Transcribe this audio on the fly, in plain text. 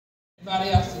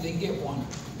Anybody else that didn't get one?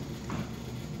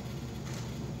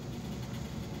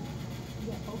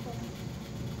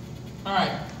 All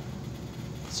right.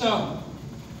 So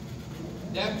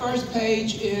that first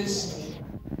page is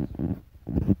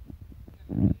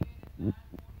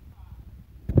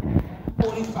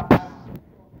 45.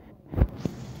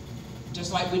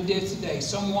 Just like we did today.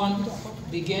 Someone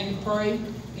began to pray,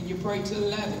 and you pray till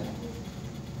 11.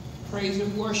 Praise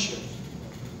and worship.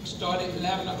 Start at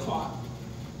 11 o'clock.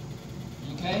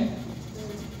 Okay?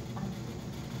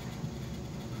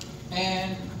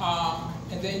 And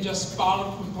then just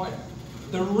follow from point.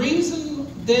 The reason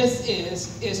this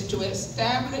is to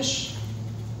establish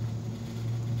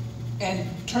and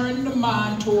turn the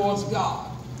mind towards God.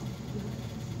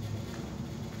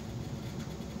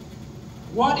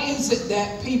 What is it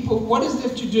that people, what is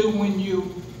it you do when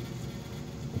you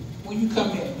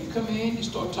come in? You come in, you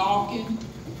start talking,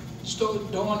 you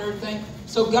start doing everything.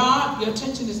 So God, your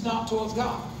attention is not towards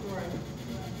God. Right.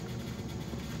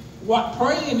 What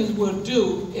praying will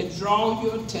do is draw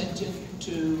your attention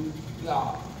to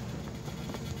God.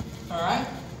 All right?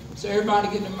 So everybody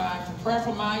get in the mind. For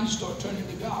prayerful mind, you start turning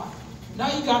to God.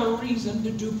 Now you got a reason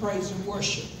to do praise and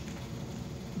worship.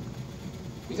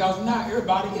 Because now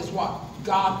everybody is what?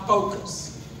 God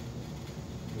focused.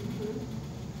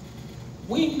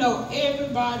 We know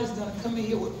everybody's going to come in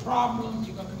here with problems.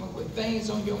 You're going to come in with things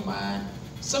on your mind.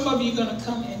 Some of you are going to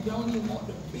come and don't even want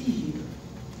to be here.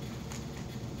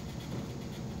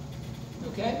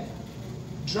 Okay?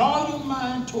 Draw your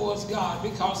mind towards God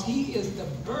because He is the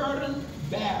burden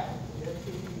bearer.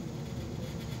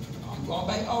 I'm going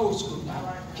back old school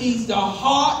now. He's the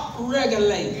heart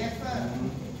regulator. Yes, sir.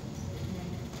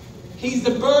 He's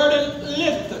the burden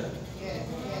lifter. Yes,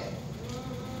 yes.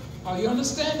 Are you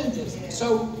understanding this? Yes.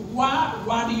 So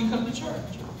why do you come to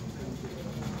church?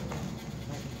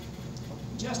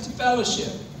 Just to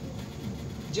fellowship.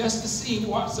 Just to see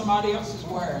what somebody else is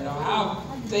wearing or how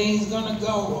things going to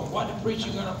go or what the preacher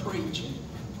going to preach. And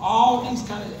all these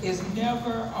kind of, is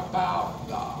never about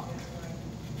God.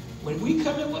 When we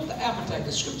come in with the appetite,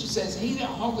 the scripture says, he that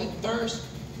hunger and thirst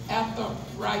after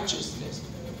righteousness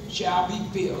shall be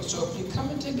filled. So if you're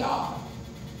coming to God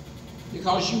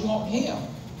because you want Him,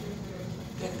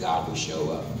 then God will show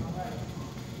up.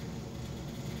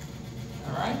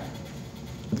 All right?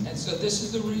 And so this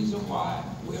is the reason why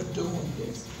we're doing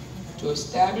this, to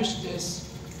establish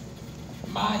this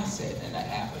mindset and the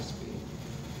atmosphere.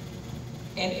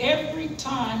 And every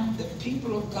time the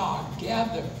people of God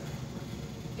gather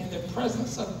in the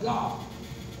presence of God,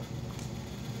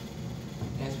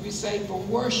 as we say for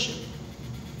worship,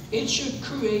 it should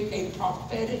create a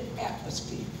prophetic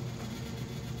atmosphere.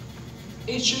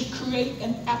 It should create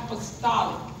an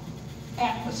apostolic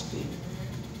atmosphere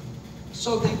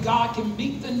so that God can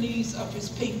meet the needs of His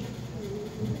people.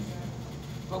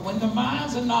 But when the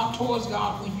minds are not towards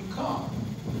God when you come,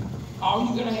 all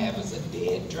you're going to have is a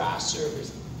dead, dry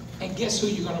service. And guess who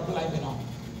you're going to blame it on?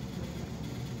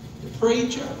 The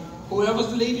preacher,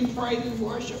 whoever's leading praise and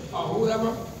worship, or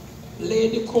whoever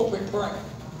led the corporate prayer.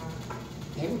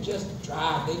 They were just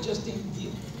dry. They just didn't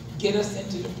get us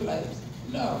into the place.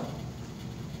 No.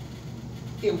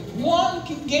 If one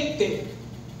can get there,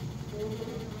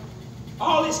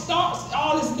 all it's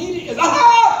needed is,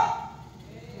 aha!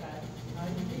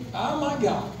 Oh my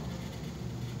God.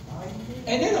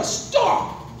 And it'll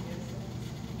start.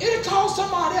 It'll cause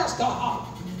somebody else to holler.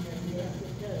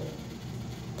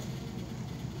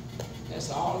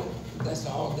 That's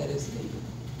all that is needed.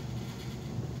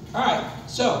 All right,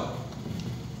 so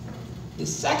the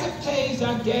second page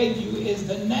I gave you is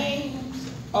the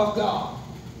names of God,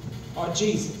 or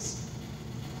Jesus.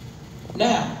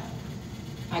 Now,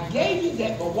 I gave you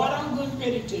that, but what I'm getting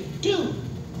ready to do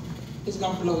is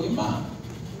going to blow your mind.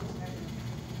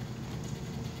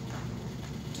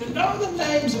 To know the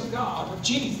names of God, or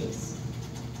Jesus,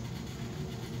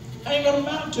 ain't going to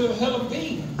amount to a hell of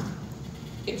beans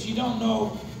if you don't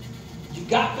know you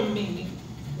got the meaning,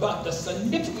 but the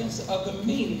significance of the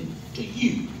meaning to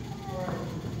you.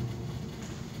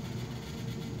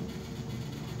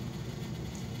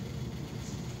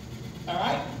 All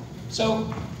right?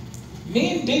 So,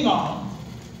 me and Devon are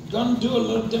going to do a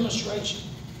little demonstration.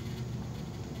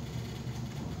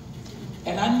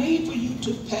 And I need for you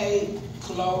to pay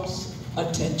close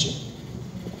attention.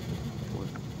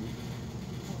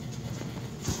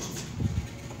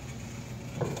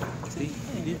 See,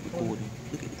 it is recording.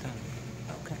 Look at the time.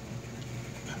 Okay.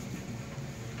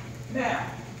 Now,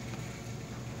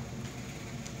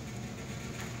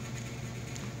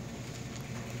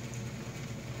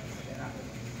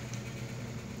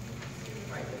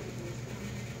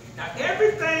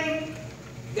 everything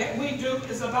that we do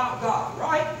is a about God,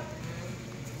 right?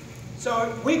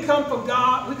 So we come for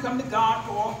God, we come to God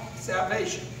for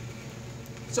salvation.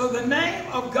 So the name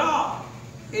of God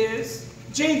is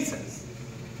Jesus.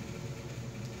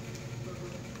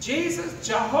 Jesus,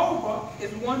 Jehovah,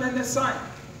 is one and the same.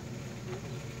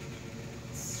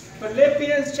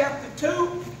 Philippians chapter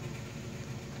 2,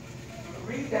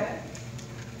 read that,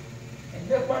 and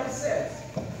look what it says.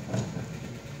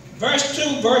 Verse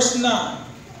 2, verse 9.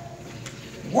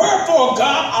 Wherefore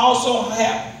God also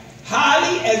hath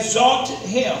highly exalted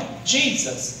him,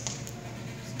 Jesus,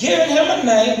 giving him a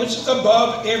name which is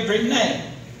above every name.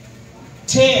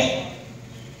 10.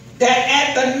 That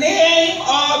at the name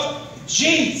of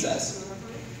Jesus,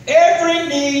 every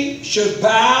knee should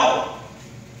bow,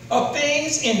 of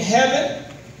things in heaven,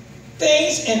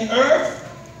 things in earth,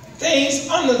 things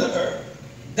under the earth.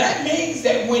 That means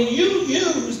that when you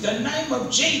use the name of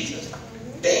Jesus,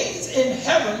 things in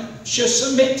heaven should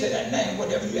submit to that name,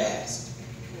 whatever you ask.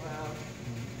 Wow.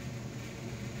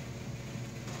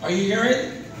 Are you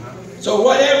hearing? So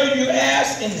whatever you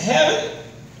ask in heaven,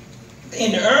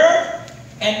 in the earth,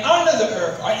 and under the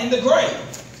earth, or in the grave.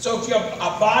 So if your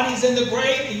body's in the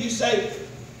grave and you say,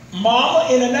 Mama,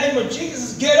 in the name of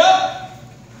Jesus, get up.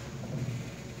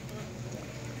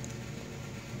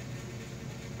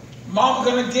 Mama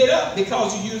gonna get up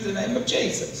because you use the name of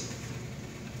Jesus.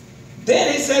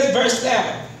 Then he says, verse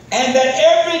 7, and that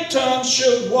every tongue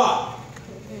should what?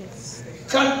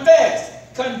 Confess.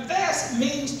 Confess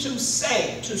means to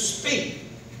say, to speak.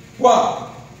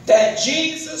 What? That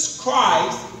Jesus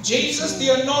Christ, Jesus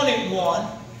the Anointed One,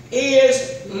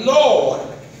 is Lord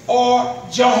or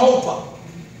Jehovah.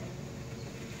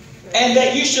 And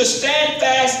that you should stand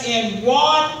fast in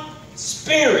one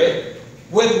spirit,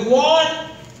 with one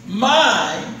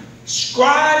mind,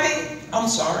 striving. I'm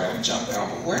sorry, I'm jumping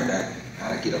over. How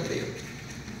did I get up here?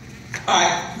 All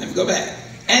right, let me go back.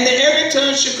 And that every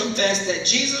tongue should confess that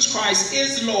Jesus Christ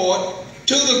is Lord,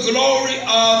 to the glory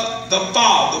of the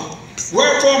Father.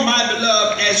 Wherefore, my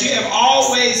beloved, as you have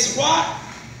always what?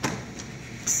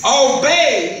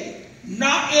 Obeyed,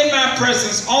 not in my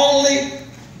presence only,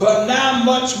 but now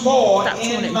much more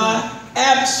in my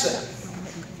absence.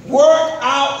 Work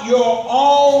out your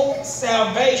own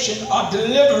salvation or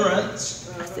deliverance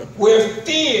with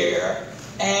fear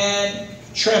and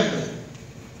trembling.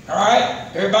 All right?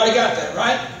 Everybody got that,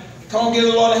 right? Come on, give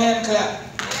the Lord a hand clap.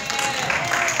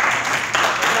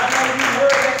 I know you've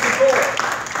heard that before.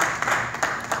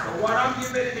 But what I'm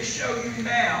getting ready to show you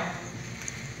now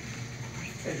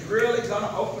is really going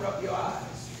to open up your eyes.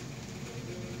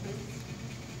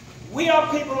 We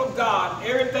are people of God.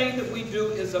 Everything that we do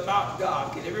is about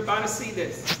God. Can everybody see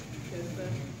this?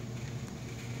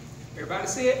 Everybody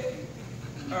see it?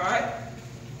 All right?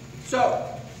 So,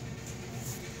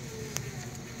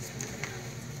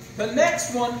 the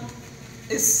next one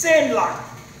is sin life.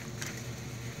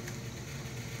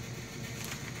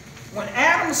 When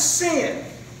Adam sinned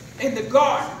in the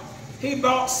garden, he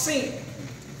brought sin.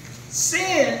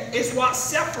 Sin is what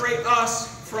separates us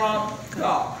from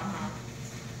God.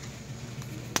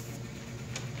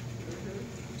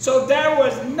 So there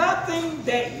was nothing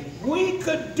that we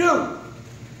could do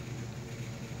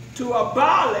to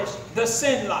abolish the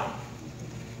sin life.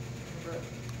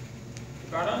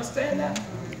 You got to understand that?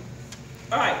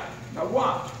 All right, now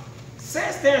watch.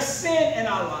 Since there's sin in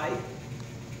our life,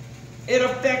 it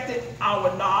affected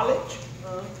our knowledge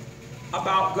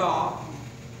about God,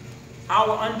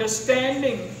 our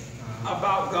understanding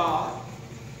about God.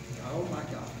 Oh my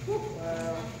God.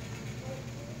 Wow.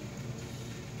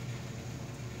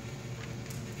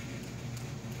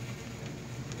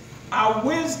 Our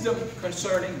wisdom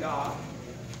concerning God.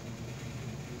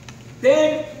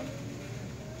 Then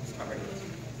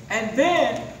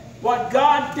what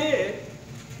God did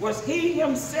was he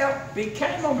himself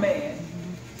became a man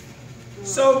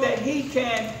so that he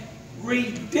can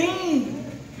redeem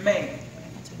man.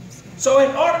 So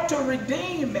in order to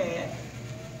redeem man,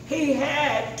 he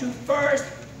had to first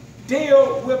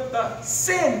deal with the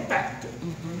sin factor.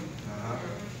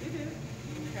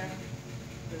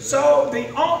 So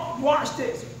watch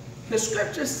this. The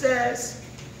scripture says,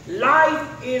 life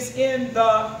is in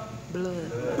the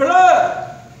blood.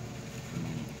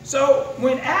 So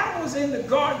when Adam was in the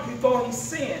garden before he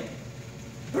sinned,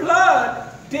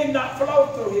 blood did not flow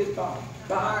through his body.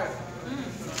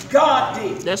 God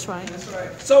did. That's right.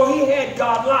 So he had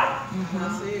God life.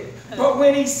 But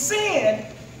when he sinned,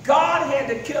 God had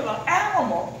to kill an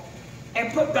animal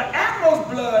and put the animal's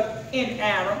blood in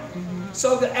Adam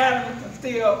so the animal can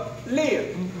still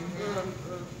live.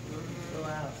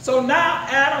 So now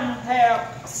Adam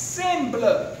have sin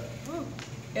blood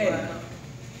in him.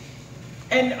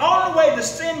 And the only way the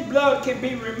sin blood can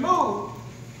be removed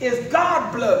is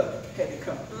God blood had to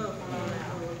come.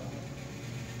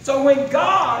 So when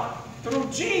God, through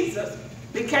Jesus,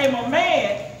 became a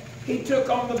man, he took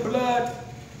on the blood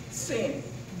sin.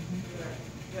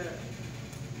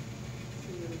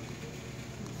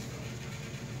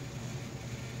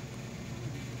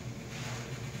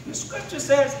 The scripture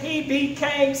says he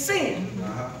became sin.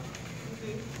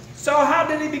 So how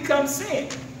did he become sin?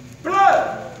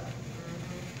 Blood.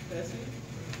 That's it.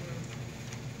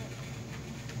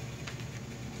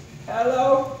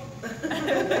 Hello?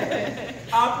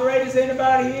 Operators,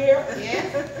 anybody here?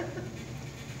 Yeah.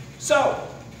 So,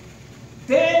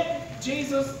 then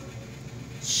Jesus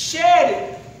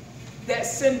shedded that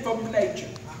sinful nature,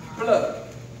 blood.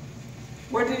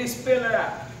 Where did he spill it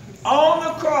out? On the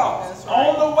cross, Right.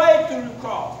 on the way through the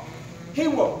cross. He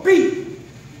was beat.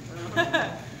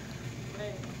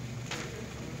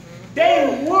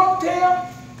 They whooped him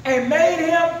and made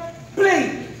him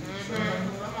bleed.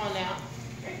 Come on now.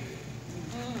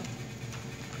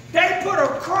 They put a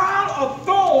crown of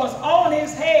thorns on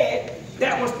his head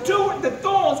that was the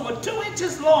thorns were 2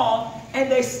 inches long,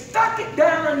 and they stuck it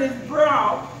down on his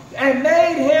brow and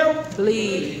made him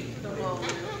Bleed.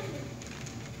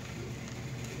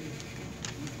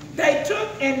 They took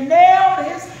and nailed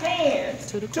his hands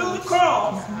To the to the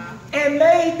cross. cross and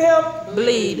made them.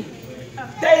 Bleed.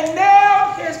 They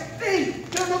nailed his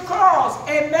feet to the cross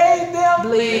and made them.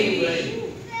 Bleed.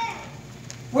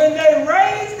 When they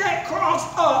raised that cross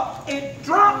up, it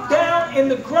dropped down in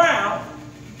the ground,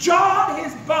 jarred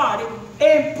his body,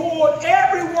 and pulled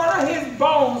every one of his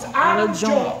bones out of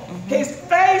joint. His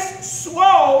face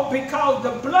swelled because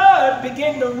the blood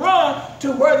began to run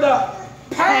to where the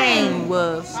Pain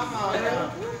was. Come on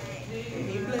now.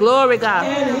 Glory God.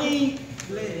 and he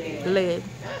Bled.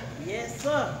 Yes,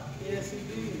 sir. Yes, he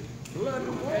did. Blood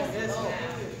of war. Yes, sir.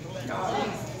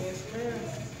 Yes, ma'am.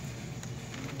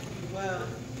 Wow.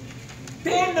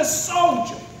 Then the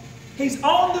soldier, he's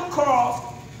on the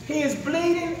cross, he is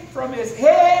bleeding from his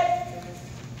head,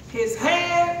 his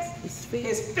hands, His feet.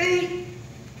 his feet,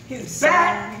 his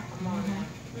back,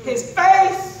 his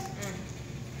face.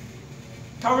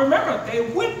 Now remember, they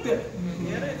whipped him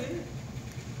Yeah, they did.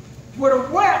 with a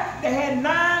whip. They had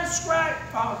 9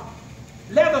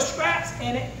 leather straps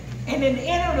in it, and in the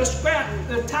end of the strap,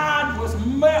 the tie was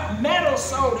metal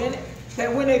sewed in it,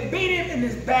 that when they beat him in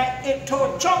his back, it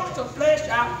tore chunks of flesh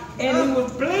out, and he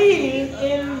was bleeding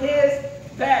in his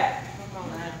back.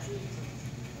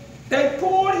 They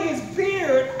pulled his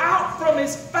beard out from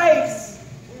his face,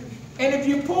 and if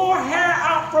you pull hair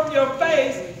out from your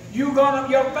face,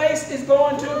 your face is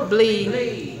going to Bleed.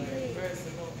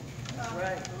 That's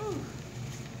right.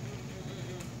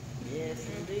 Yes,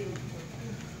 indeed.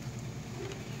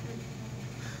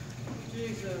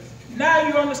 Jesus. Now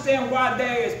you understand why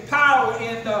there is power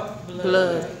in the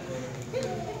Blood.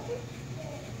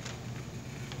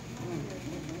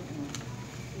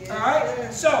 All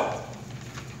right? So,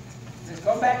 let's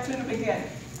go back to the beginning.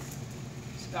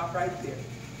 Stop right there.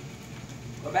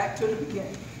 Go back to the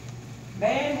beginning.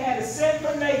 Man had a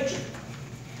sinful nature.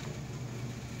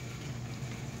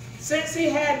 Since he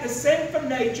had the sinful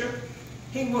nature,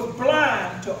 he was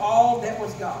blind to all that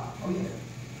was God. Oh, yeah.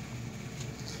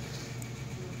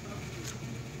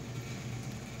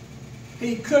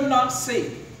 He could not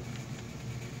see.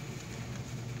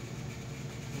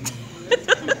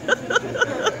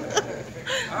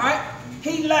 All right?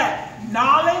 He lacked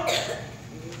knowledge,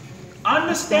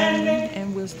 understanding,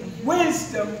 And wisdom.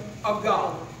 wisdom of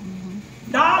God.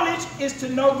 Knowledge is to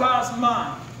know God's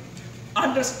mind.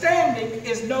 Understanding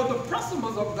is know the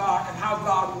principles of God and how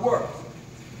God works.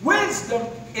 Wisdom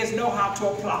is know how to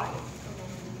apply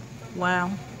it. Wow.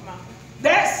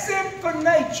 That sinful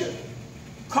nature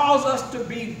caused us to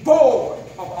be void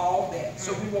of all that.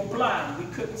 So we were blind.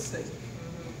 We couldn't see.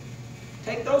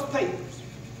 Take those papers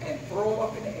and throw them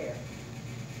up in the air.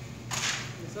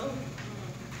 Yes, sir.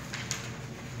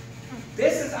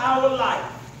 This is our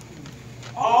life,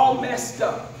 all messed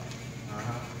up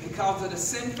because of the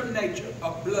sinful nature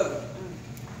of blood.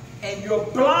 And you're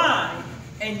blind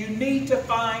and you need to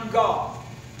find God.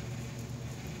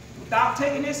 Without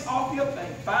taking this off your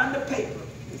thing, find the paper.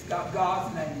 It's got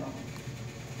God's name on it.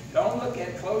 Don't look at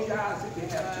it. Close your eyes if you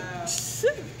have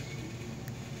to.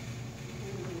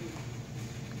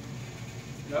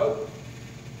 Nope.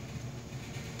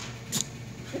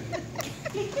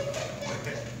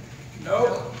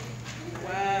 Nope.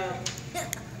 Wow.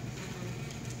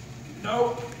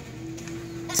 Nope.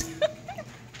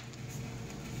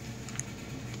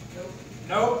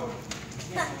 Nope.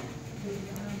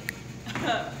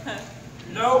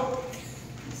 Nope.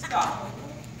 Stop.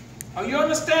 Are you understanding?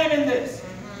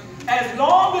 As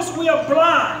long as we are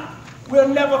blind, we'll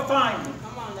never find him.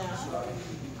 Come on now.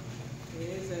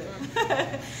 Yes, sir.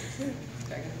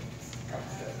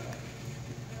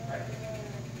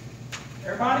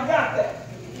 Everybody got that?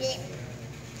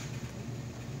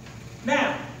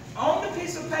 Now, on the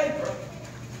piece of paper,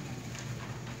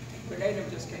 Renee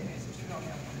just came in, so she don't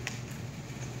have one.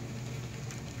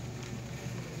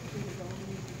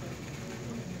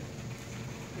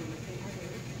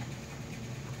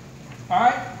 All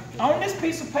right, on this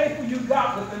piece of paper you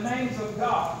got with the names of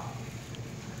God,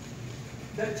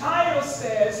 the title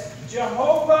says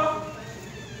Jehovah,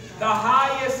 the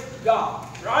highest God,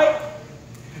 right?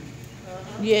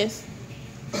 Yes.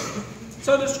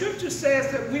 So the scripture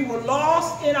says that we were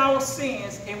lost in our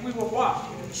sins and we were what?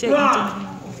 Shaken Blind.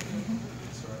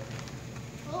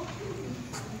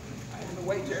 I have to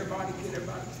wait till everybody get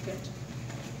everybody's attention.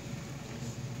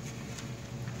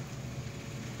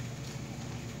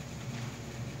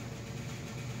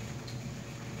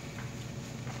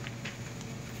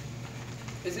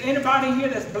 Is there anybody here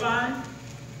that's blind?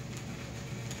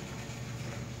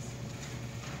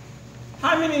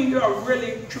 How many of you are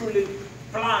really, truly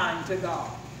blind to God?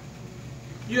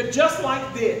 You're just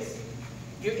like this.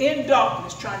 You're in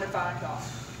darkness trying to find God.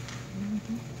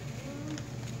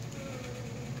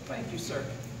 Thank you, sir.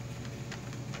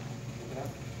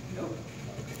 Nope.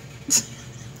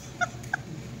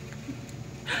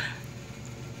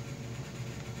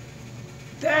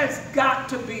 There's got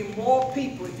to be more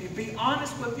people, if you be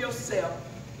honest with yourself,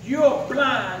 you're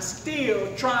blind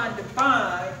still trying to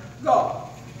find God.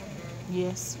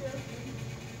 Yes.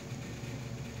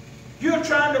 You're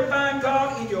trying to find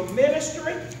God in your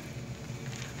ministry,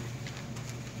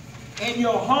 in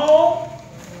your home,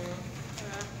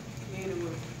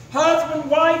 husband,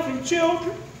 wife, and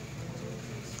children.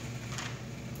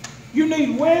 You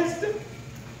need wisdom.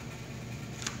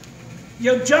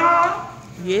 Your job.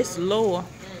 Yes, Lord.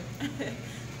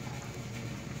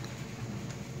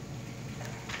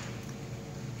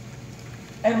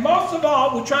 And most of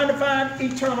all, we're trying to find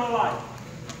eternal life.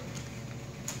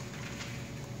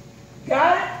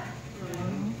 Got it?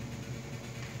 Mm-hmm.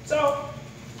 So,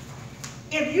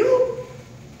 if you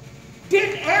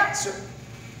didn't answer,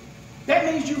 that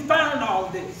means you found all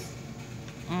this.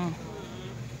 Mm.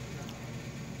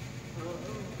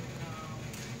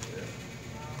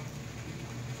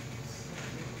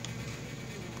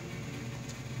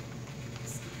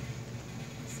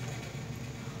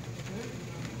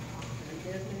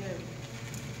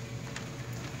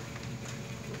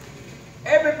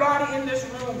 Everybody in this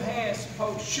room hands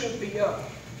should be up.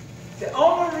 The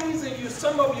only reason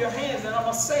some of your hands, and I'm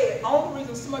going to say it, the only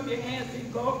reason some of your hands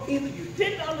didn't go up, either you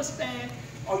didn't understand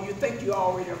or you think you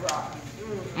already arrived.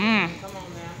 Mm. Come on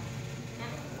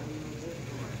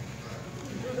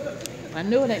now. I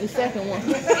knew it ain't the second one.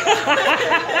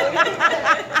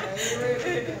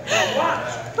 Now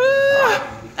watch.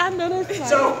 I know that's right.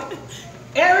 So,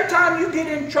 every time you get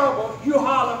in trouble, you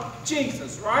holler,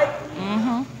 Jesus, right?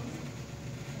 Mm-hmm.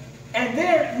 And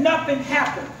then nothing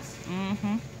happens.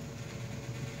 Mm-hmm.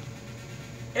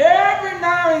 Every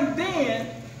now and then,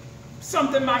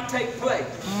 something might take place.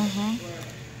 Mm-hmm.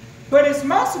 But it's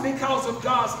mostly because of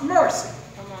God's mercy.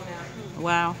 Come on now.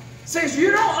 Wow. Since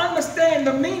you don't understand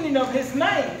the meaning of his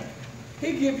name,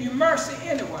 he give you mercy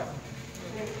anyway.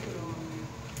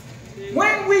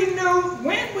 When we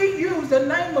use the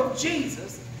name of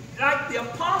Jesus, like the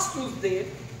apostles did,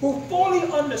 who fully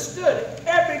understood it,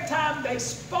 every time they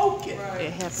spoke it,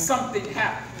 It happened. something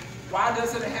happened. Why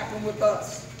doesn't it happen with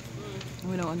us?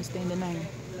 We don't understand the name.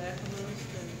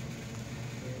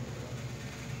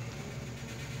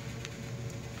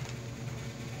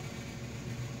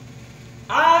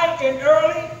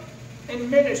 Early in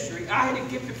ministry, I had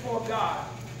to get before God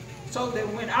so that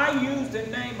when I used the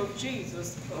name of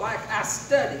Jesus, like I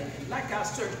studied it, like I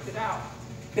searched it out,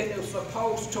 that it was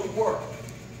supposed to work.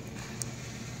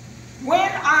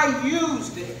 When I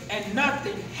used it and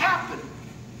nothing happened,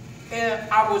 and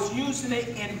I was using it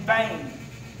in vain.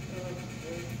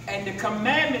 And the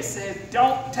commandment says,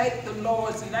 don't take the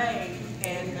Lord's name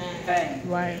in vain.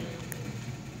 Right.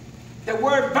 The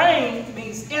word vain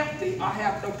means empty or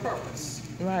have no purpose.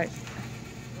 Right.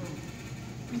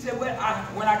 He said, when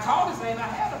I called his name, I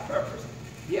had a purpose.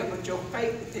 Yeah, but your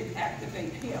faith didn't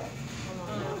activate him.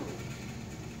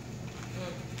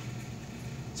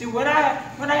 See, when I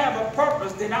have a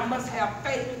purpose, then I must have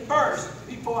faith first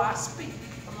before I speak.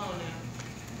 Come on now.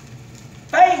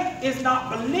 Faith is not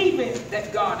believing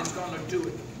that God is going to do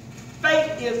it.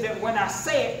 Faith is that when I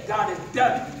say it, God has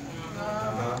done it.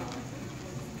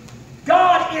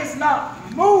 God is not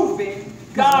moving,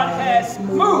 God has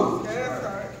moved. That's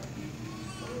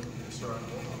right.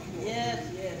 Yeah.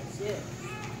 Yes.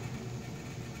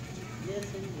 Yes,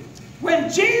 indeed.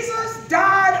 When Jesus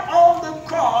died on the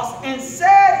cross and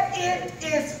said, "It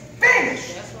is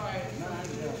finished," That's right. My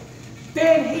God.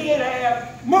 then he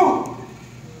had moved.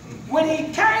 When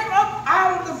he came up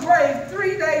out of the grave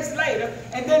 3 days later,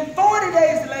 and then 40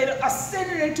 days later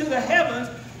ascended into the heavens,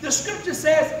 the scripture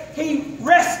says he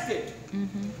rested.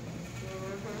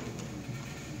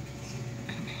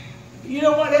 You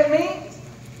know what that means?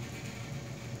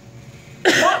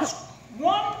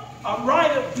 A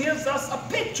writer gives us a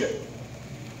picture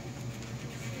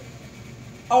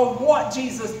of what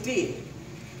Jesus did.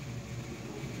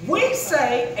 We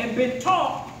say and been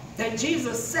taught that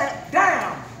Jesus sat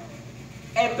down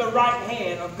at the right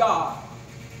hand of God.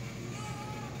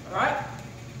 All right?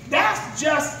 That's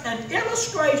just an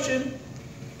illustration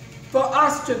for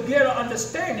us to get an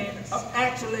understanding of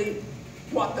actually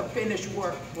what the finished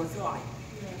work was like.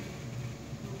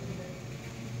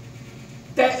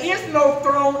 There is no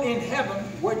throne in heaven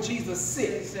where Jesus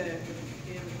sits.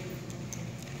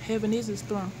 Heaven is his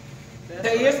throne.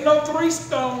 There is no three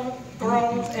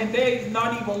thrones, and there is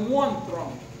not even one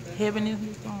throne. Heaven is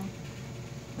his throne.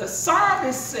 The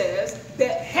psalmist says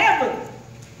that heaven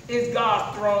is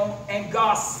God's throne and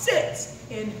God sits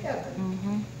in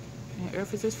heaven. And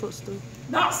earth is his footstool.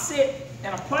 Not sit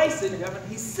in a place in heaven,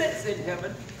 he sits in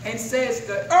heaven and says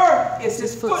the earth is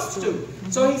his footstool.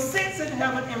 So he sits in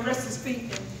heaven and rests his feet in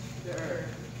the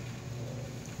earth.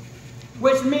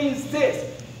 Which means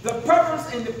this: the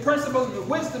purpose and the principle and the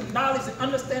wisdom, knowledge, and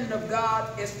understanding of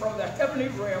God is from the heavenly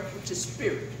realm, which is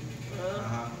spirit.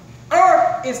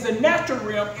 Earth is the natural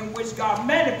realm in which God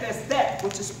manifests that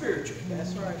which is spiritual.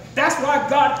 That's right. That's why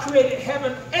God created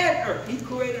heaven and earth. He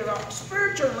created a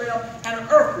spiritual realm and an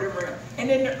earthly realm.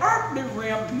 And in the earthly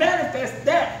realm manifests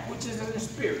that which is in the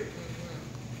spirit.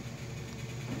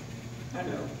 I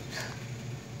know.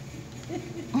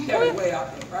 Carry way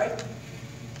out there, right?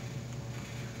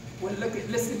 Well,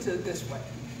 listen to it this way.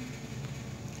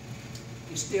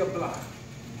 You're still blind.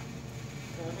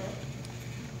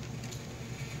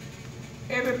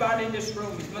 Everybody in this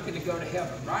room is looking to go to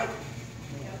heaven, right?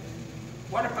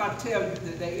 What if I tell you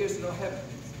that there is no heaven?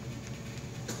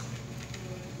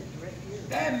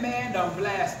 That man done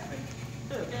blasphemy.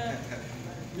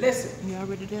 Listen, You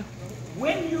already there?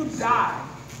 when you die,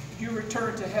 you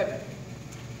return to heaven.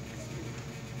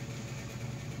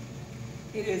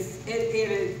 It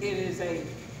is a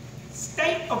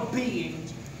state of being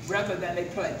rather than a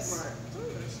place.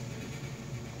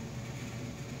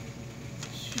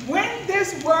 When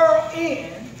this world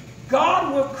ends,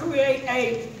 God will create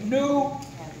a new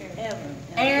Heaven.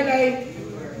 and a...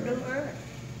 New earth.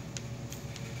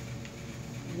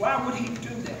 Why would he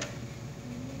do that?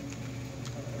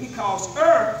 Because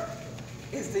earth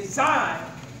is designed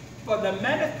for the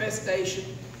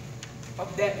manifestation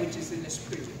of that which is in the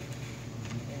spirit.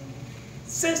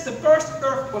 Since the first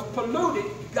earth was polluted,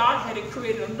 God had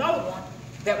created another one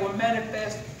that will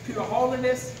manifest pure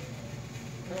holiness,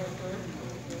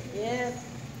 Yes.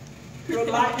 pure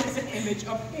likeness and image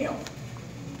of him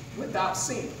without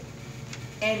sin.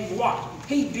 And what?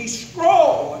 He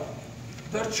destroyed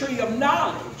the tree of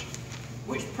knowledge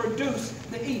which produced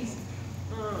the evil.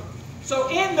 So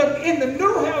in the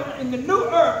new heaven, in the new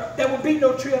earth, there will be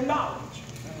no tree of knowledge.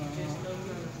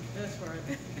 That's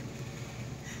right.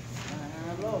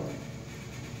 Lord.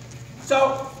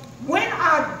 So when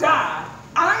I die,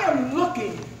 I am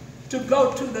looking to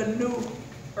go to the new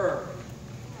earth.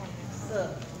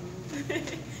 Sir.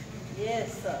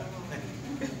 Yes, sir.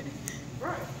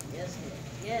 Right. Yes, Lord.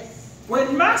 Yes.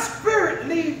 When my spirit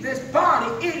leaves this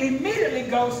body, it immediately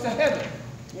goes to heaven.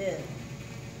 Yes.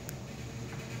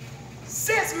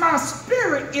 Since my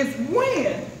spirit is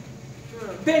wind,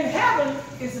 then heaven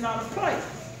is not a place.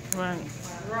 Right.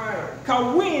 Right.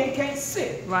 Because wind can't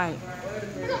sit. Right.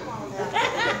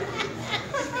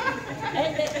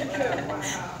 Ain't that the truth?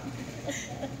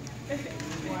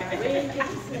 Wind can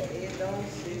sit. It don't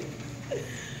sit.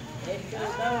 It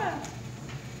sure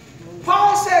don't.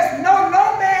 Paul says, no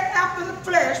man after the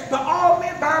flesh, but all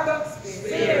men by the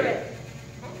Spirit.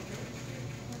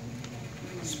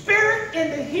 Spirit in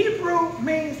the Hebrew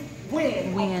means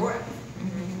wind. Wind. Or breath.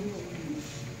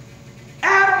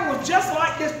 Adam was just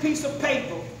like this piece of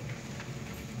paper,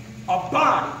 a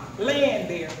body laying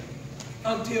there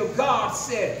until God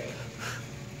said,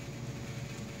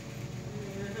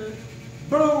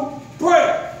 blew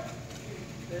breath,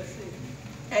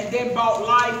 and then brought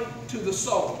life to the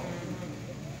soul.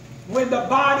 When the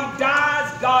body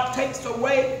dies, God takes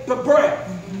away the breath.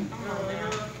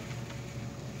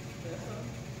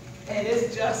 And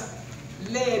it's just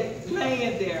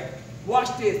laying there. Watch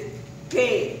this,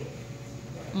 dead.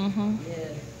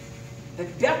 Yes. The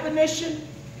definition,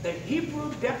 the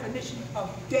Hebrew definition of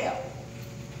death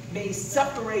means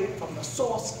separated from the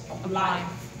source of life.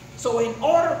 So in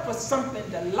order for something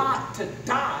to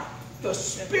die, the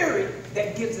spirit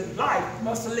that gives it life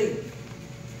must leave.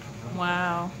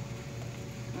 Wow.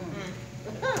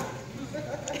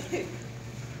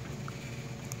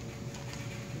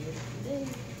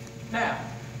 Now,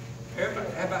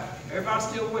 everybody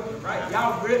still with me, right?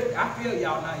 Y'all really, I feel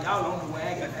y'all now. Y'all on the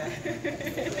wagon now.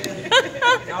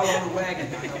 Y'all on the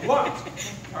wagon now. Now watch.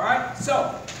 All right?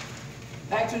 So,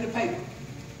 back to the paper.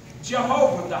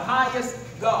 Jehovah, the highest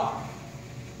God.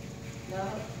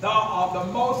 Thou art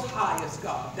the most highest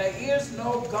God. There is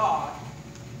no God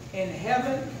in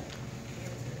heaven.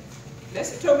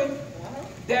 Listen to me.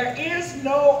 There is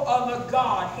no other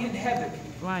God in heaven.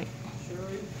 Right.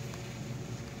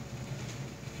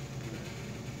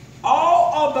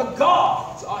 All of the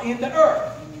gods are in the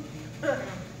earth.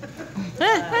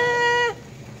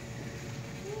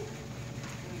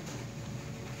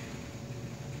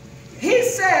 He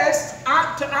says,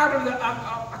 I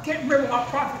can't remember what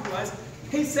prophet was,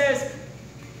 he says,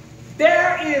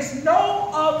 there is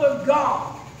no other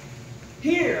God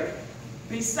here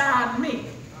beside me.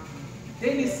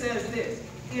 Then he says this,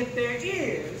 if there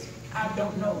is, I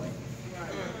don't know him.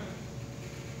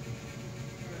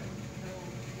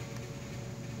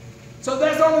 So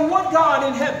there's only one God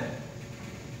in heaven.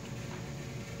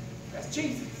 That's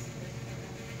Jesus.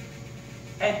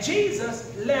 And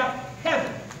Jesus left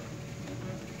heaven,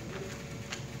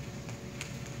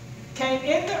 came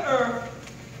in the earth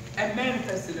and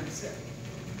manifested himself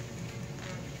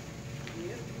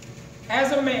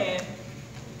as a man,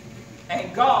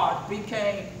 and God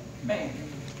became man.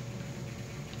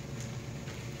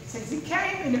 Since he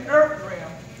came in the earth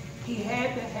realm, he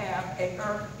had to have an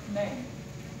earth name.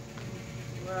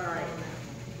 Right.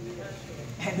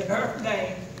 And the earth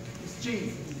name is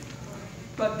Jesus.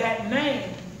 But that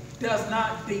name does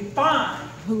not define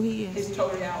Who he is. his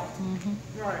totality.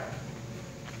 Right.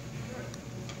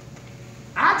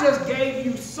 I just gave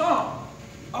you some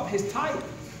of his titles.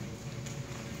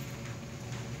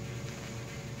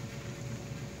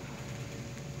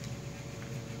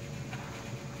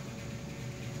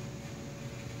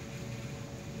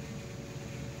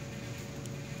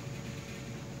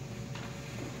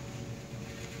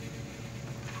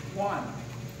 One,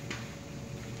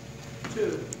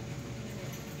 two,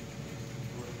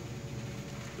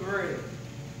 three,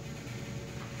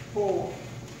 4,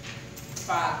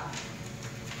 5,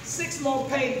 6 more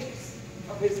pages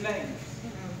of his names.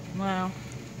 Wow.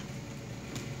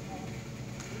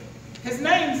 His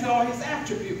names are his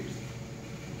attributes.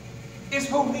 It's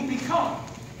who we become.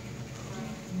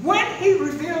 When he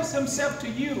reveals himself to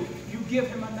you, you give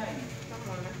him a name.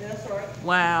 That's right.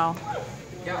 Wow.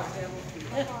 Yeah.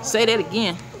 Say that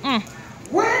again.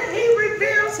 When he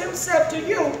reveals himself to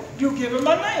you, you give him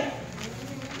a name.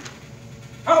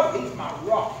 Oh, he's my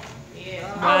rock. Yeah.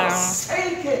 I was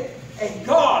sinking, and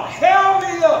God held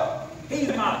me up. He's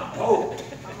my boat.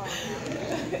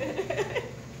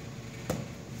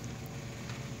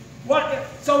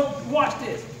 So watch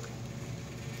this.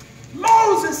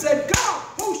 Moses said, God,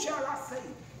 who shall I say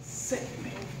sent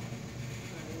me?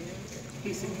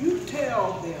 He said, you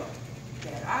tell them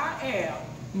that I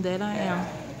am. That I am.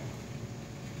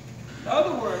 In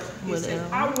other words, he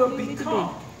said, I will become.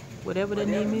 Whatever they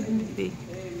need me to be.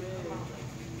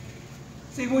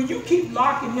 See, when you keep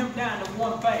locking him down to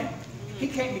one thing, he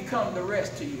can't become the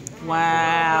rest to you.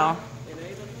 Wow.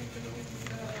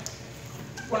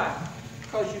 Why?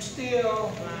 Because you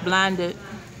still, Blinded.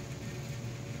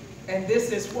 and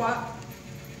this is what?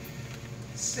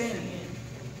 Sinning.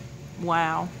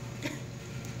 Wow.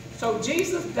 So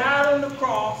Jesus died on the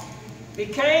cross,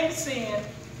 became sin,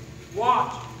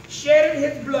 watch, shedded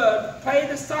his blood, paid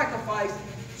the sacrifice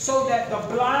so that the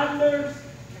blinders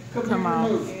could Come be on.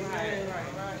 removed.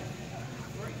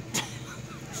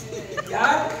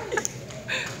 Got it?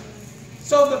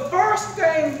 So the first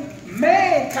thing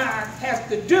mankind has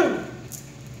to do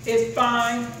is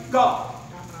find God.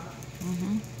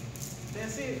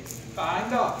 That's it.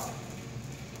 Find God.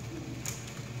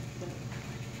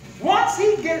 Once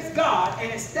he gets God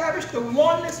and establish the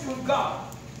oneness with God,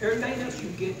 everything else you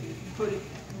get, you put it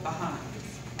behind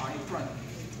or in front of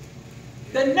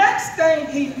you. The next thing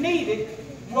he needed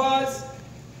was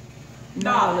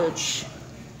knowledge.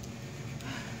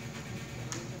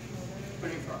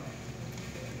 Put it in front.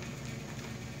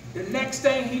 The next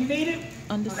thing he needed,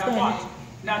 Understanding. now watch.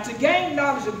 Now to gain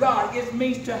knowledge of God, it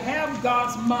means to have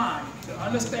God's mind, to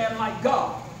understand like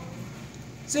God.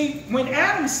 See, when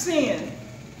Adam sinned,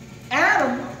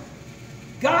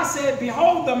 God said,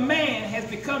 behold, the man has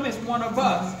become as one of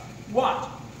us. Watch.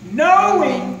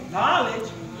 Knowing, knowledge,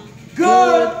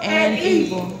 good and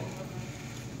evil.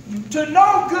 To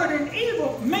know good and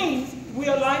evil means we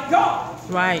are like God.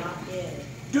 Right.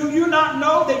 Do you not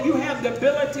know that you have the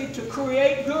ability to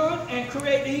create good and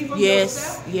create evil Yes.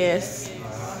 yourself? Yes.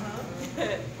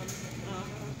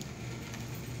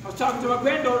 I was talking to my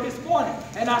granddaughter this morning,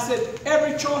 and I said,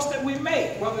 every choice that we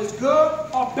make, whether it's good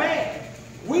or bad,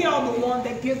 we are the one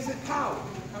that gives it power.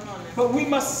 But we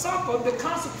must suffer the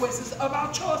consequences of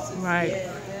our choices. Right.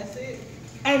 That's it.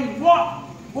 And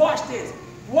watch this.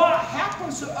 What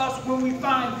happens to us when we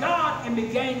find God and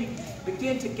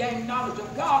begin to gain knowledge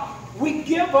of God? We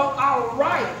give up our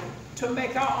right to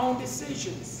make our own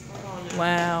decisions.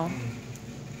 Wow.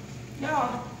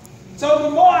 Yeah. So the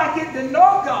more I get to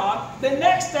know God, the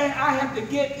next thing I have to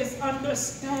get is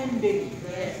understanding.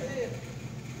 That's it.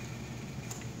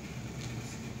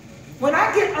 When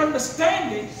I get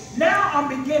understanding, now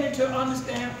I'm beginning to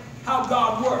understand how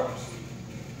God works.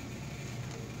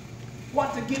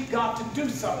 What to get God to do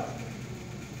something.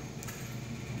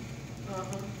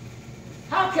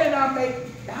 How can I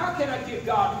get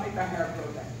God to make my hair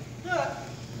grow back?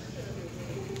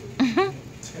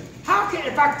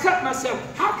 If I cut myself,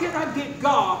 how can I get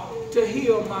God to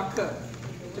heal my cut,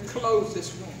 to close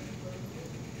this wound?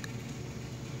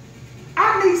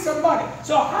 I need some money.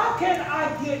 So how can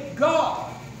I get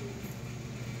God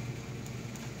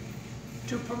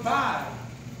to provide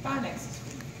finances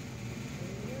for me?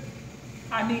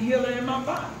 I need healing in my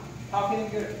body. How can I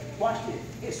get it? Watch this.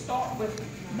 It starts with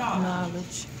knowledge.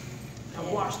 Knowledge. Now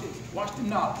watch this. Watch the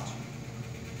knowledge.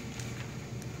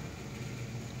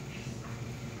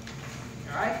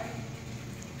 All right?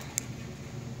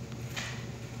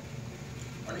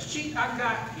 On the sheet I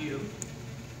got you,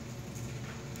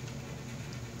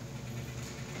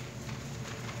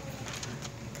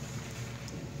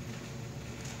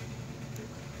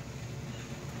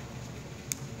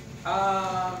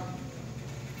 trying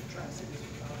to see this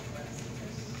without glasses.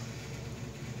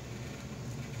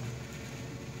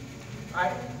 All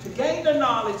right? To gain the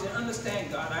knowledge and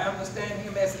understand God, I understand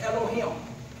Him as Elohim.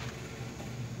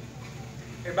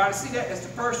 Everybody see that? That's the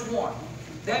first one.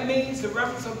 That means the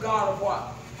reference of God of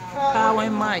what? Power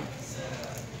and might.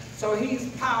 So He's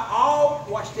power.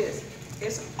 Watch this.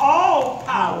 It's all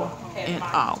power and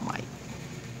might. all might.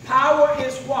 Power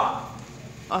is what?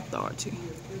 Authority.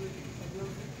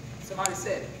 Somebody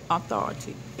said it.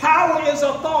 Authority. Power is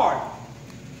authority.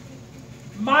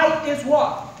 Might is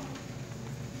what?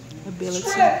 Ability.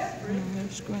 Strength.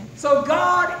 Strength. So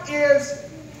God is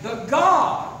the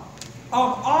God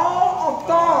of all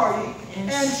authority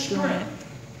and strength.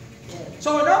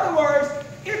 So in other words,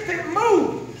 if it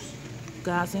moves,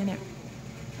 God's in it.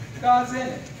 God's in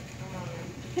it.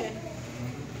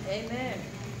 Amen.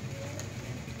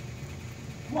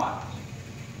 Watch.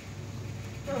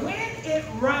 When it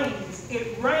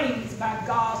rains by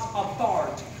God's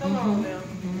authority. Come on now.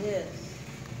 Yes.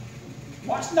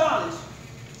 Watch knowledge.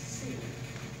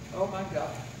 Oh my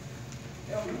God.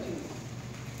 Help me.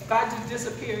 If I just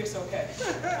disappear, it's okay.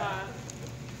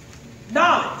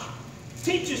 Knowledge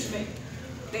teaches me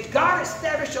that God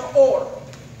established an order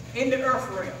in the earth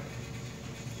realm.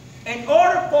 In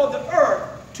order for the earth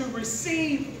to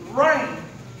receive rain,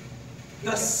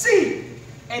 the sea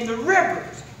and the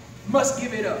rivers must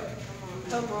give it up.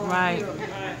 Right.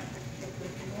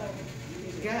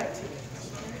 Got you.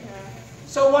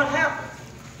 So what happens?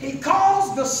 He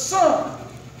caused the sun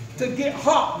to get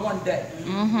hot one day.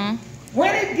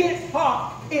 When it gets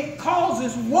hot, it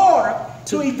causes water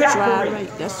to evaporate.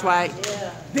 Dry. That's right.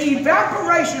 The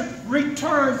evaporation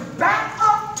returns back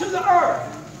up to the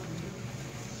earth,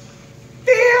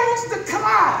 fills the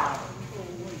cloud.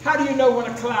 How do you know when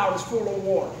a cloud is full of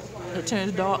water? It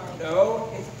turns dark. No,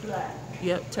 it's black.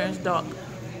 Yep, turns dark.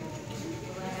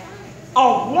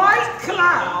 A white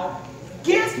cloud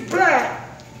gets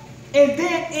black, and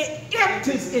then it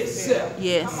empties itself.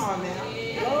 Yes. Come on now.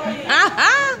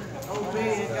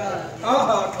 Obey God.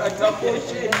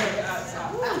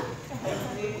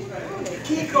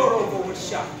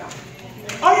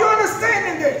 Are you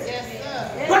understanding this? Yes,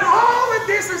 sir. But all of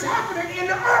this is happening in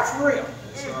the earth realm.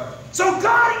 So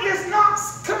God is not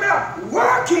coming up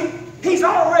working. He's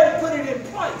already put it in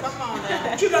place. Come on now.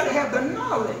 But you got to have the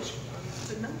knowledge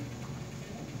to know.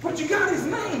 But you got His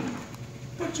name,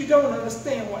 but you don't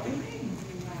understand what He means.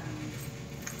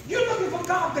 You're looking for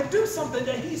God to do something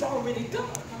that He's already done.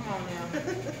 Come on now.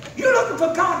 You're looking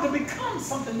for God to become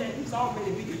something that He's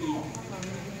already become.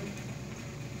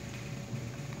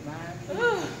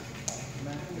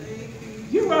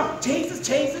 You are Jesus,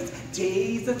 Jesus,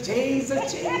 Jesus,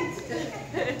 Jesus,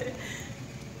 Jesus.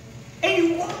 And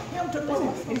you want him to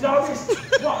move. He's already,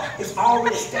 well, it's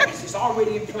already established. It's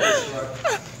already in place.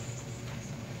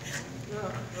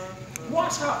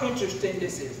 Watch how interesting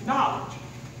this is. Knowledge.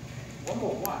 One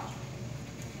more, watch.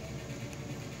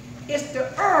 It's the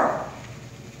earth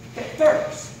that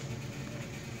thirsts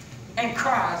and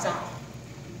cries out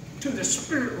to the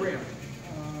spirit realm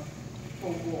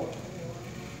for water.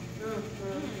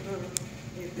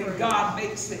 Then God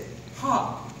makes it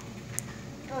hot.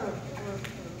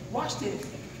 Watch this.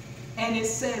 And it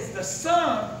says the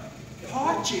sun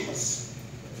parches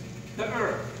the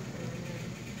earth.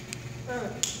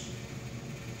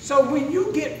 So when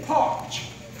you get parched,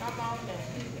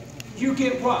 you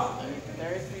get what?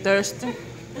 Thirsty.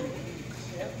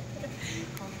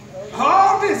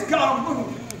 All this God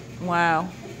moving. Wow.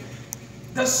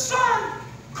 The sun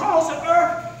causes the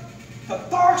earth to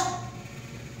thirst.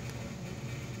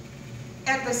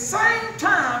 At the same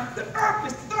time, the earth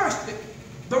is thirsty,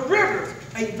 the rivers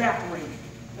are evaporating.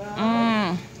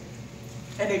 And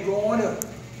they go on up.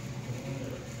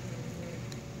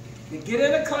 They get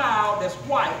in a cloud that's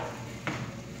white.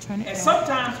 Turn it And down.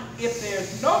 sometimes, if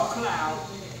there's no cloud,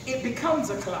 it becomes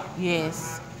a cloud.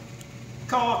 Yes.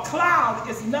 Because a cloud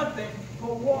is nothing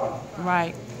but water.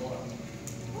 Right.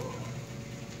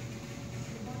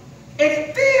 And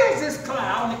it fills this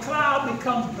cloud, and the cloud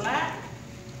becomes black.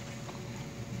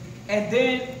 And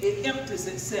then it empties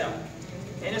itself.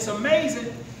 And it's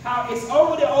amazing how it's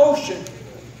over the ocean,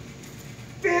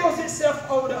 fills itself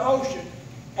over the ocean.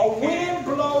 A wind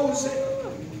blows it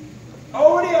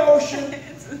over the ocean,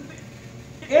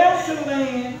 into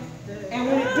land, and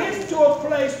when it gets to a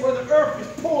place where the earth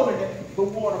is pulling it, the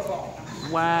water falls.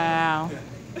 Wow.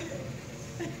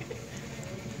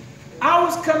 I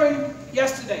was coming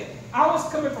yesterday. I was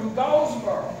coming from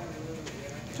Goldsboro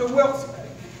to Wilson.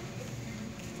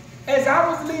 As I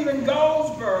was leaving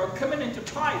Goldsboro, coming into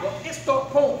Piper, it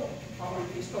started pouring.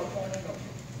 It started pouring.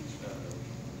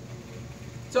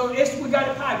 So we got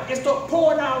to Piper. It started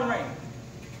pouring out rain.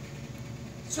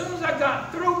 As soon as I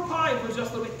got through Piper,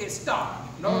 just a little bit, it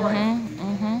stopped. No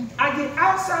rain. I get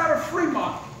outside of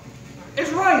Fremont,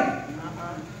 it's raining.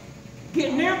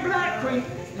 Get near Black Creek,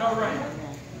 no rain.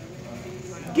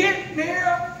 Get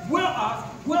near Will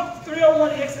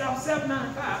 301 exit off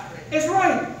 795, it's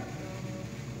raining.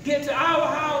 Get to our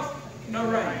house, no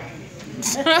rain.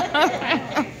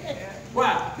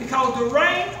 Why? Because the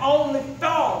rain only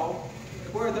falls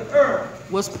where the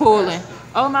earth Was pulling.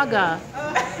 Oh my God.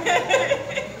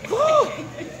 Whew.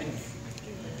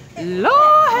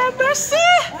 Lord have mercy.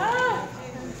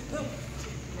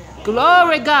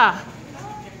 Glory God.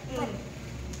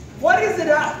 What is it,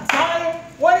 Zion?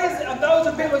 What is it, those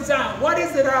who've been with Zion, what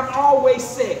is it I've always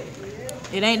said?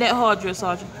 It ain't that hard, Drill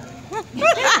Sergeant.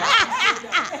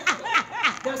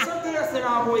 There's something else that I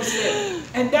always said,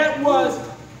 and that was,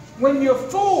 when you're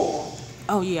full,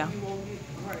 Oh yeah.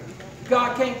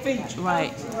 God can't feed you.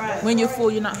 Right. When you're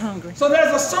full, you're not hungry. So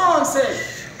there's a song that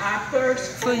says, I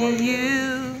thirst For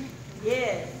you.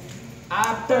 Yes.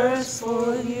 I thirst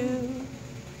For you.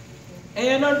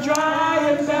 in a dry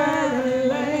and barren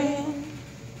land.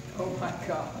 Oh my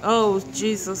God. Oh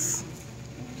Jesus.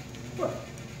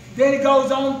 Then it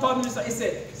goes on for me to say, it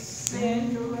said,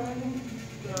 send your rain,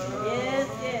 Yes,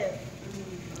 yes.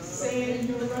 send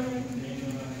your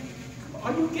rain.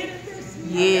 Are you getting this?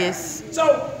 Yes.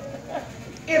 So,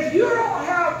 if you don't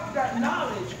have that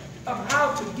knowledge of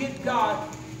how to get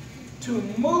God to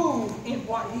move in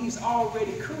what He's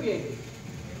already created,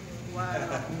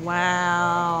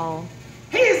 Wow.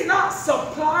 He's not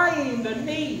supplying the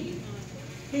need.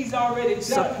 He's already done it.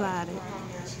 Supplied it.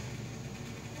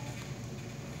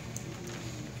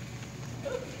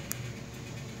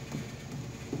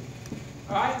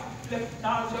 All right? The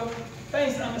knowledge of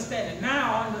things to understand it.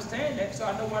 Now I understand that, so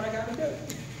I know what I got to do.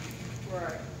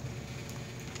 Right.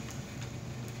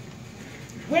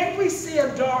 When we see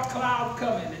a dark cloud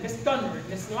coming, and it's thundering,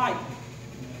 it's lightning,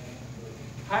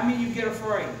 how many of you get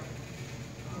afraid?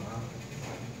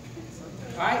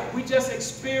 All right? We just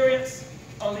experienced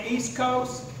on the East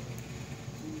Coast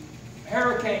a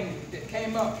hurricane that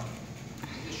came up,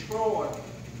 destroyed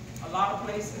a lot of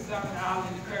places on the island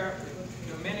of the Caribbean,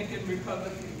 Dominican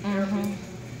Republic, Caribbean.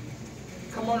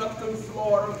 Come on up through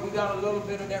Florida. We got a little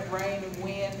bit of that rain and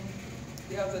wind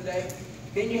the other day.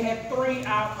 Then you had 3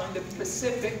 out on the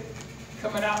Pacific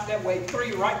coming out that way,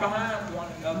 3 right behind one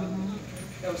another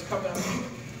that was coming up.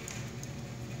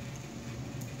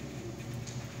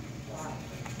 Wow.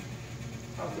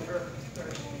 How's the earth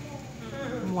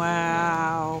thirsty?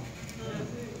 Wow.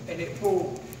 And it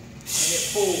pulled. And it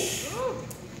pulled.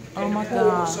 Oh And my the pull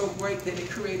was God. so great that it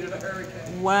created a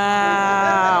hurricane.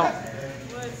 Wow.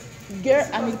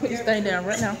 Garrett, I need to put this thing down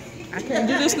right now. I can't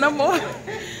do this no more.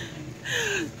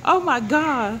 Oh my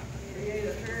God.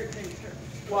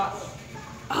 Watch.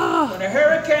 Oh, When a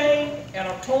hurricane and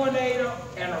a tornado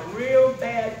and a real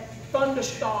bad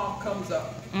thunderstorm comes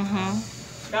up.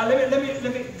 Now let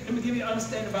me give you an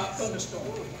understanding about thunderstorm.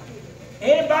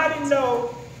 Anybody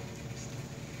know,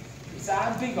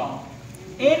 besides Vigon,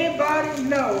 anybody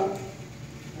know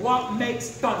what makes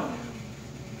thunder?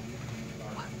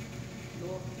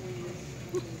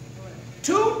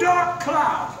 Two dark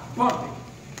clouds bumping.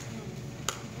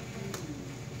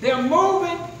 They're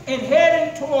moving and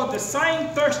heading toward the same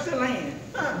thirsty land.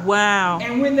 wow.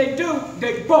 And when they do,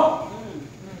 they bump.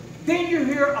 Then you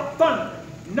hear a thunder.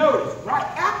 Notice, right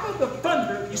after the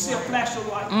thunder, you see a flash of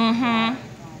light.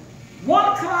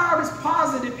 One cloud is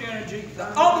positive energy, the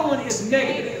other one is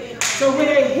negative. So when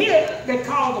they hit, they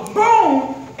cause a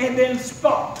boom and then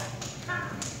spark.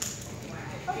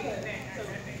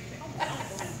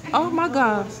 Oh my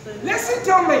God. Listen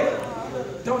to me.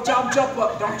 Don't y'all jump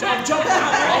up. Don't y'all jump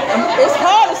up. It's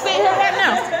hard to sit here right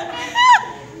now.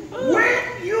 When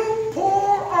you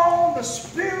pour on the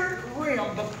spirit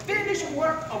realm, the finished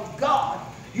work of God,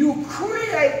 you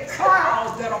create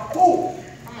clouds that are full.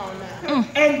 Come on now.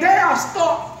 And they'll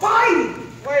start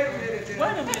fighting Wait a minute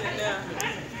now.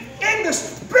 in the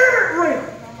spirit realm.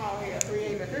 Come on here,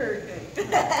 create a hurricane.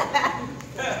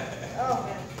 Oh,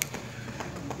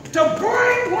 To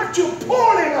bring what you're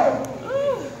pulling on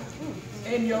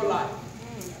in your life.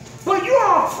 But you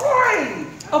are afraid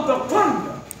of the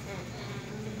thunder.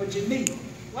 But you need it.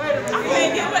 wait a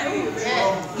minute.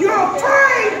 You're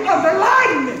afraid of the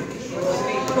lightning.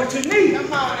 But you need it.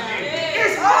 Come on now.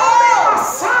 It's only a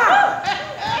sign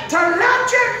to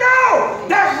let you know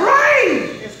that rain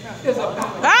is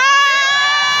about. Ah!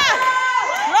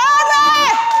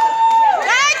 Glory!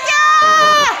 Thank you!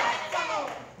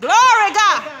 Glory,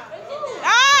 God!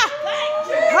 Ah!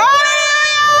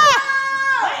 Hallelujah!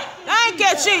 Thank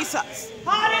you, Jesus.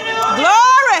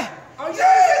 Glory!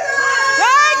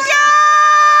 Thank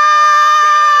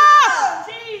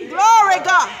you! Glory,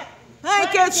 God!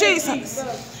 Thank you, Jesus.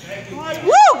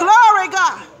 Woo! Glory,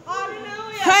 God!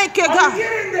 Thank you, Are you God.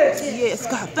 getting this? Yes,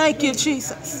 God. Thank you,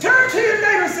 Jesus. Turn to your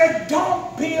neighbor and say,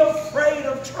 don't be afraid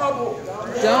of trouble.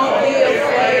 Don't be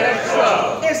afraid of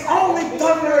trouble. It's only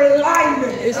thunder and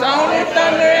lightning. It's only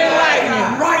thunder and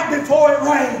lightning Right before it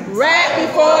rains. right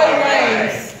before it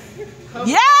rains.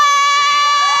 Yeah!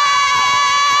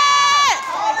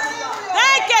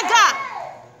 Thank you, God.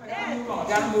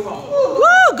 Gotta move on.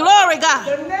 Woo! Glory, God.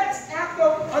 The next act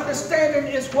of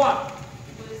understanding is what?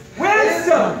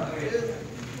 Wisdom.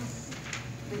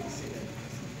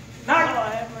 Now,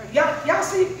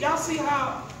 y'all see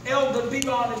how Elder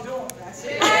Vigon is doing?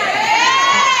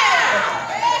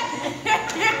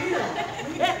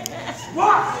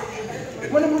 What?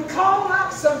 When we call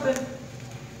out something,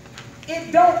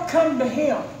 it don't come to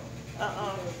him.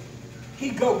 He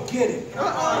go get it.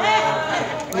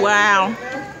 Wow.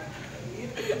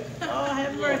 Oh,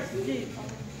 have mercy, Jesus.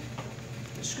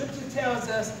 The scripture tells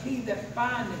us, he that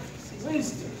findeth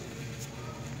wisdom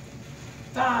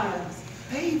finds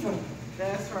favor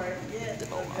That's right. Yes,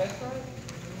 That's right.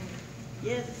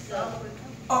 yes, sir.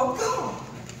 of God.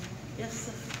 Yes,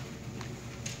 sir.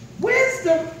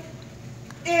 Wisdom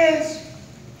is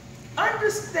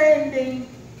understanding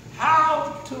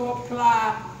how to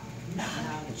apply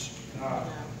knowledge.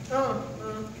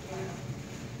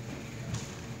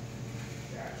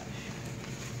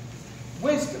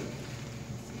 Wisdom.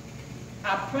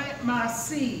 I plant my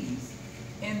seeds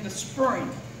in the spring.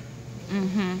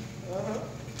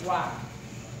 Why?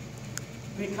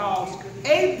 Because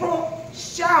April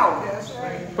showers.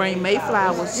 Bring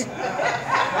Mayflowers.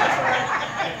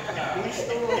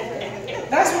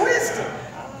 That's wisdom.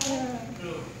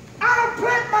 I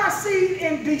plant my seed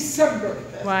in December.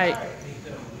 Right.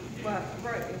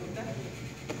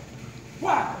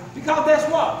 Why? Because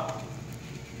that's what?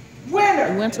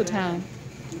 Winter. Winter time.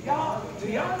 Do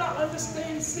y'all not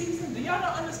understand season? Do y'all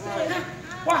not understand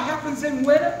what happens in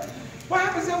winter? What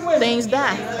happens in winter? Things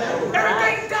die.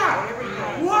 Everything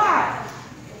dies. Why?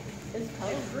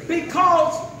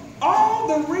 Because all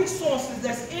the resources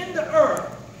that's in the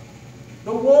earth,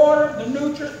 the water, the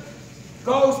nutrient,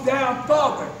 goes down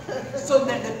further so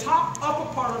that the top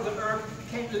upper part of the earth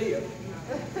can't live.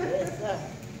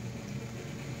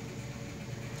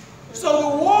 So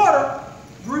the water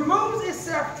removes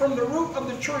itself from the root of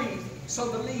the trees so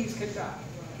the leaves can die.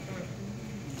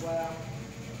 Wow.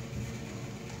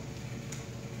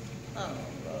 Oh,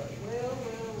 Lord. Well.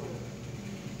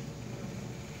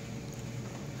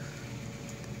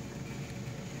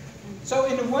 So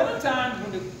in the wintertime,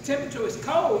 when the temperature is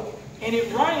cold and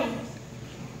it rains,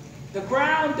 The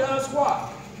ground does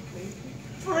what?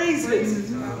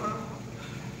 Freezes.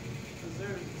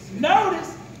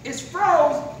 Notice it's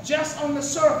froze just on the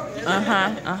surface.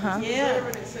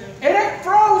 Yeah. It ain't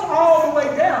froze all the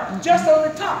way down, just on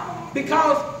the top.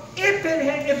 Because if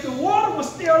the water was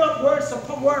still up where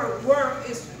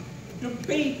it's to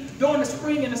be during the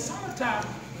spring and the summertime,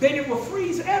 then it will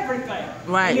freeze everything.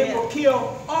 Right. And it will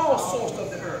kill all sorts of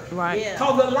the earth. Right. Yeah.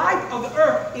 Because the life of the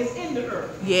earth is in the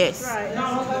earth. Yes. Right.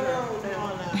 Not on the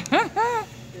earth.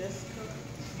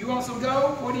 You want some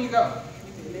gold? Where do you go?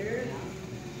 You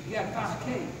gotta find a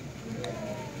cave.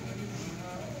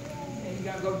 And you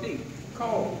gotta go deep.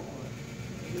 Coal.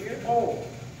 Oil.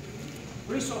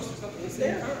 Resources up in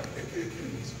the earth.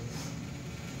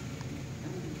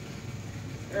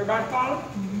 Everybody follow?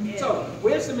 Yeah. So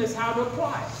wisdom is how to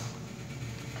apply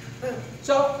it.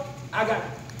 So I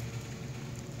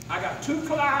got two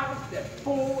clouds, they're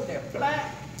full, they're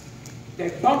black,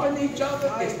 they're bumping each other,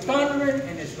 it's thundering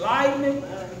and it's lightning.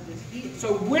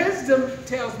 So wisdom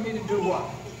tells me to do what?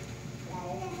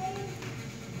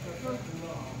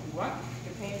 What?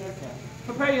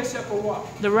 Prepare yourself for what?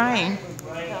 The rain.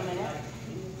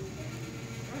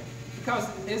 Because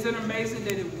isn't it amazing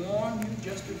that it warned you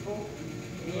just before?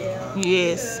 Yeah.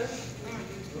 Yes.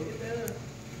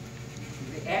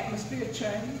 The atmosphere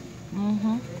changed.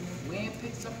 Wind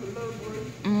picks up a little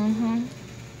breeze.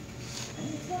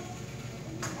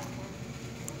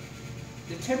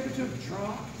 The temperature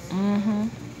drops.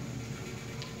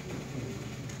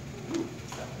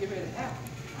 Get ready to happen.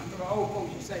 I'm from old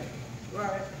folks, you say,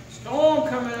 right, storm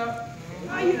coming up.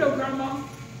 How you know, Grandma?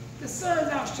 The sun's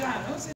out shining. Don't say